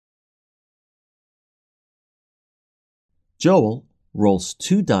Joel rolls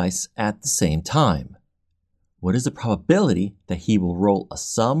 2 dice at the same time. What is the probability that he will roll a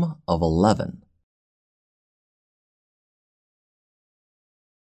sum of 11?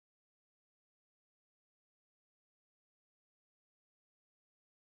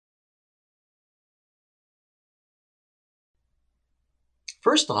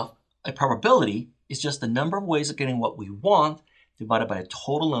 First off, a probability is just the number of ways of getting what we want divided by a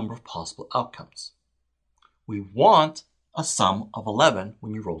total number of possible outcomes. We want a sum of 11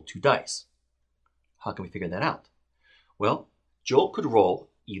 when you roll 2 dice. How can we figure that out? Well, Joel could roll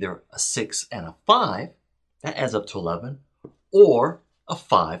either a 6 and a 5, that adds up to 11, or a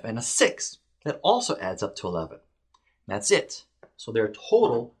 5 and a 6, that also adds up to 11. That's it. So there are a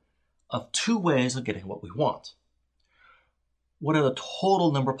total of 2 ways of getting what we want. What are the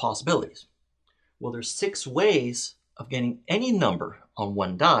total number of possibilities? Well, there's 6 ways of getting any number on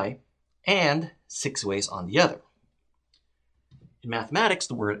one die and 6 ways on the other. In mathematics,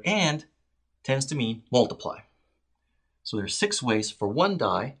 the word "and" tends to mean multiply. So there's 6 ways for one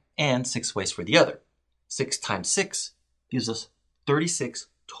die and 6 ways for the other. 6 times 6 gives us 36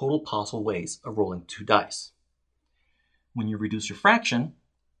 total possible ways of rolling 2 dice. When you reduce your fraction,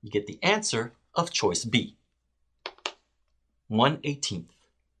 you get the answer of choice B, 1/18.